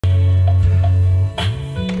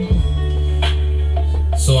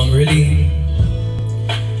So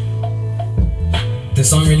this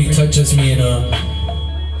song really touches me in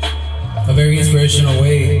a very inspirational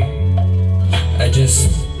way. I just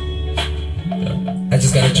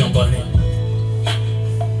gotta jump on it.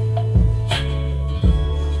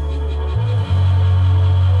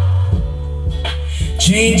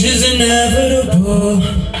 Change is inevitable.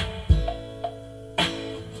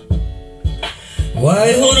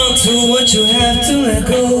 Why hold on to what you have to let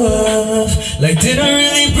go of? Like, did I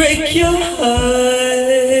really break your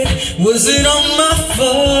heart? Was it all my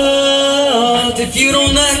fault? If you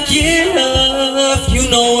don't knock it off, you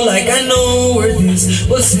know, like I know where this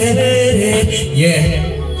was headed. Yeah,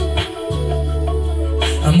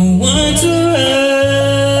 I'm a wanderer.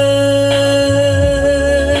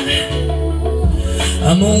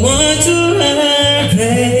 I'm a wanderer,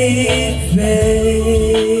 baby.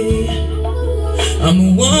 I'm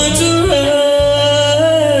a wanderer.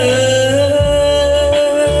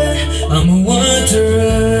 I'm a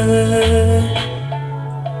wanderer.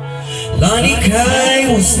 Lani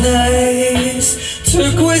Kai was nice.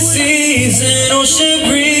 Turquoise seas and ocean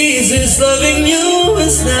breezes. Loving you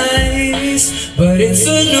was nice. But it's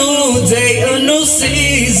a new day, a new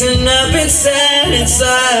season. I've been sad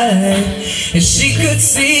inside, and she could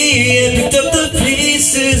see it. Picked up the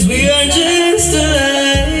pieces. We are just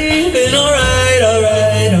alive. And alright,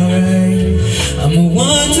 alright, alright. I'm a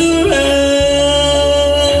wanderer.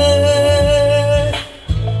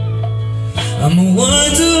 I'm a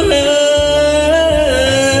wanderer.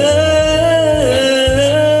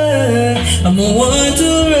 I'm a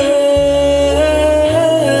wanderer.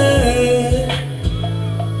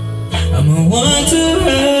 I'm a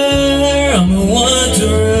wanderer. I'm a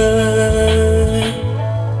wanderer.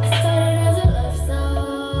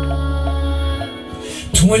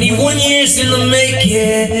 21 years in the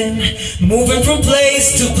making, moving from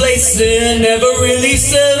place to place and never really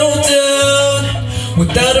settled down.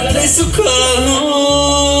 Without a place to call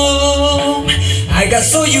home, I got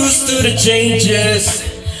so used to the changes.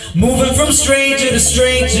 Moving from stranger to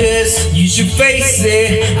strangers, you should face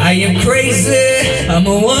it, I am crazy. I'm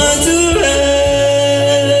a wanderer.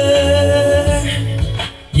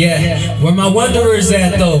 Yeah, where my wanderers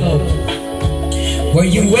at though? Where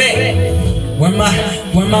you at? Where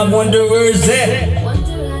my wanderers at?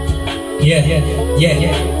 Yeah,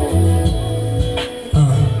 yeah.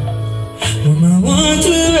 Where my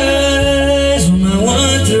wanderers, where my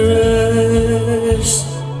wanderers.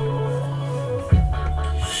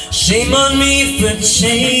 Shame on me for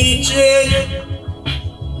changing.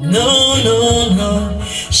 No, no, no.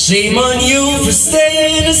 Shame on you for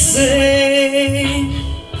staying the same.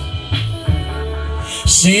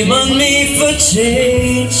 Shame on me for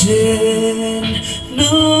changing.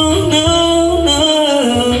 No, no, no.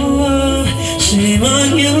 Shame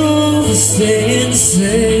on you for staying the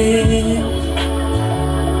same.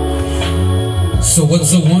 So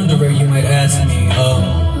what's a wanderer, you might ask me?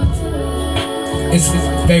 It's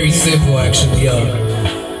very simple actually.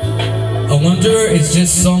 A wanderer is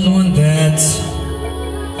just someone that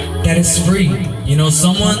is free. You know,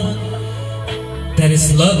 someone that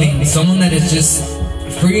is loving, someone that is just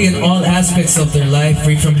free in all aspects of their life,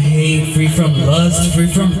 free from hate, free from lust, free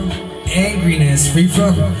from angriness, free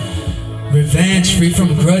from revenge, free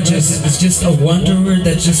from grudges. It's just a wanderer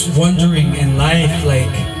that's just wandering in life,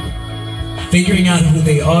 like figuring out who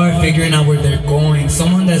they are, figuring out where they're going.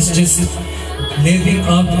 Someone that's just living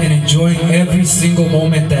up and enjoying every single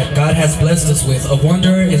moment that God has blessed us with. A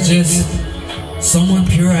wanderer is just someone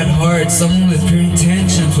pure at heart, someone with pure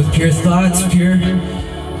intentions, with pure thoughts, pure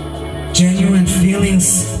genuine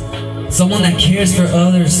feelings, someone that cares for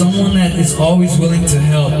others, someone that is always willing to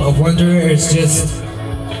help. A wanderer is just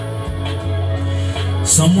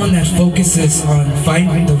someone that focuses on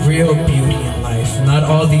finding the real beauty in life, not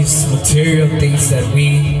all these material things that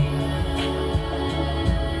we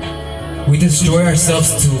destroy ourselves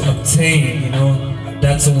to obtain, you know.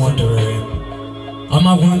 That's a wanderer. All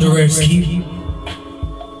my wanderers, keep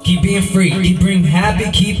being free, keep being happy,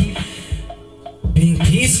 keep being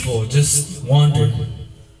peaceful, just wander.